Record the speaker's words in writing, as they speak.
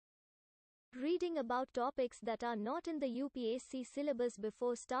Reading about topics that are not in the UPSC syllabus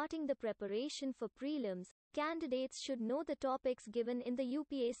before starting the preparation for prelims. Candidates should know the topics given in the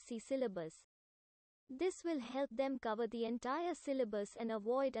UPSC syllabus. This will help them cover the entire syllabus and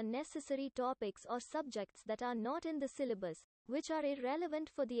avoid unnecessary topics or subjects that are not in the syllabus, which are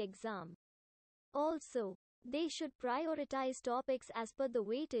irrelevant for the exam. Also, they should prioritize topics as per the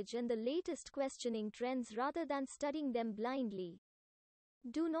weightage and the latest questioning trends rather than studying them blindly.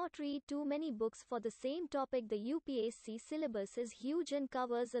 Do not read too many books for the same topic. The UPSC syllabus is huge and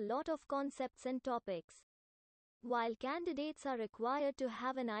covers a lot of concepts and topics. While candidates are required to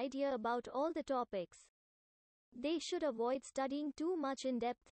have an idea about all the topics, they should avoid studying too much in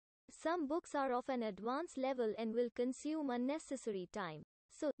depth. Some books are of an advanced level and will consume unnecessary time,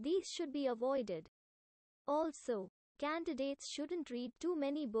 so these should be avoided. Also, candidates shouldn't read too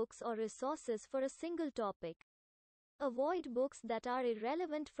many books or resources for a single topic. Avoid books that are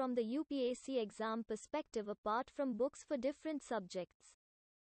irrelevant from the UPSC exam perspective apart from books for different subjects.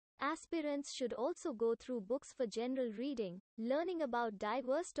 Aspirants should also go through books for general reading, learning about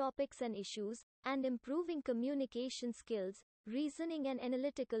diverse topics and issues, and improving communication skills, reasoning and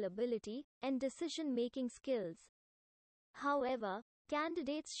analytical ability, and decision-making skills. However,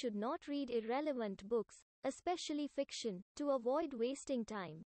 candidates should not read irrelevant books, especially fiction, to avoid wasting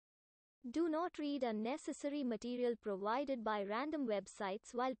time. Do not read unnecessary material provided by random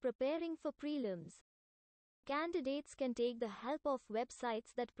websites while preparing for prelims. Candidates can take the help of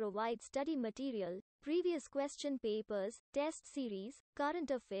websites that provide study material, previous question papers, test series, current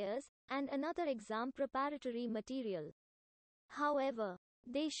affairs, and another exam preparatory material. However,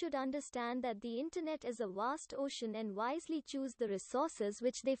 they should understand that the internet is a vast ocean and wisely choose the resources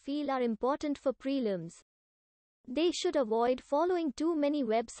which they feel are important for prelims. They should avoid following too many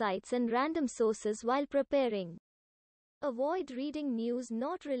websites and random sources while preparing. Avoid reading news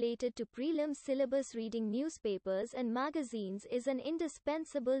not related to prelims syllabus. Reading newspapers and magazines is an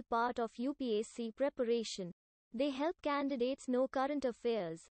indispensable part of UPSC preparation. They help candidates know current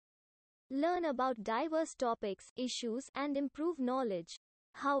affairs, learn about diverse topics, issues, and improve knowledge.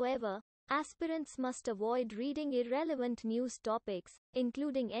 However, aspirants must avoid reading irrelevant news topics,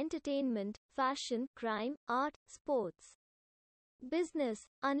 including entertainment, fashion, crime, art, sports, business,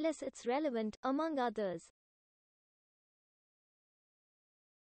 unless it's relevant, among others.